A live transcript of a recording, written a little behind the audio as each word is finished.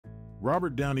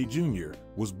Robert Downey Jr.,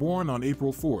 was born on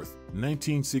April 4,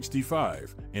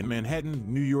 1965, in Manhattan,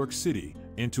 New York City,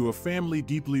 into a family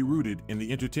deeply rooted in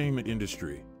the entertainment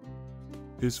industry.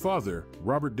 His father,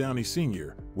 Robert Downey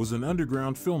Sr., was an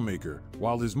underground filmmaker,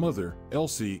 while his mother,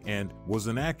 Elsie, was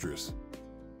an actress.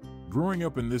 Growing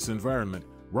up in this environment,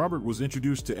 Robert was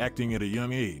introduced to acting at a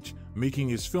young age, making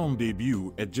his film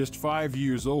debut at just 5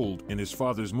 years old in his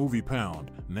father's movie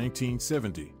Pound,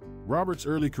 1970. Robert's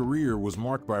early career was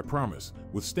marked by promise,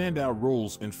 with standout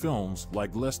roles in films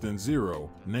like Less Than Zero,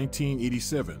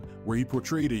 1987, where he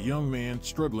portrayed a young man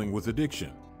struggling with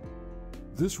addiction.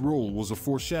 This role was a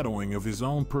foreshadowing of his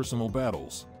own personal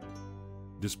battles.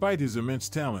 Despite his immense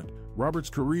talent, Robert's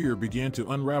career began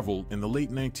to unravel in the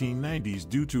late 1990s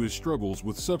due to his struggles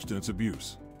with substance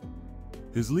abuse.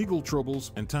 His legal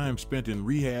troubles and time spent in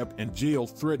rehab and jail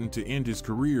threatened to end his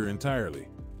career entirely.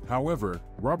 However,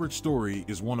 Robert's story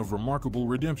is one of remarkable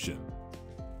redemption.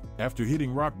 After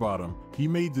hitting rock bottom, he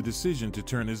made the decision to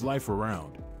turn his life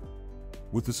around.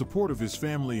 With the support of his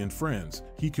family and friends,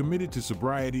 he committed to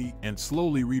sobriety and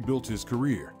slowly rebuilt his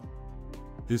career.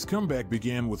 His comeback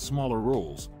began with smaller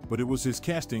roles, but it was his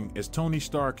casting as Tony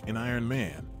Stark in Iron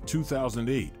Man,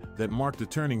 2008, that marked a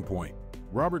turning point.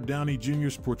 Robert Downey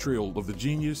Jr.'s portrayal of the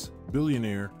genius,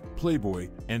 billionaire, playboy,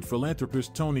 and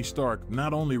philanthropist Tony Stark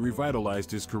not only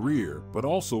revitalized his career, but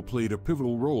also played a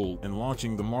pivotal role in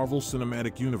launching the Marvel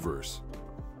Cinematic Universe.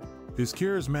 His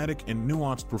charismatic and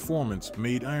nuanced performance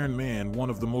made Iron Man one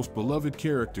of the most beloved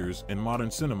characters in modern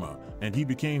cinema, and he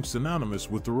became synonymous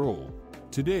with the role.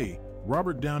 Today,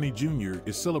 Robert Downey Jr.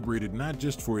 is celebrated not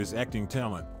just for his acting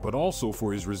talent, but also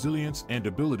for his resilience and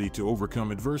ability to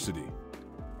overcome adversity.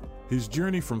 His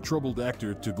journey from troubled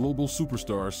actor to global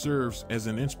superstar serves as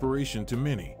an inspiration to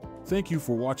many. Thank you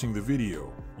for watching the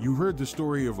video. You heard the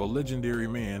story of a legendary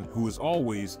man who is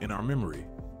always in our memory.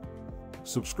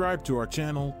 Subscribe to our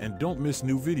channel and don't miss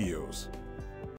new videos.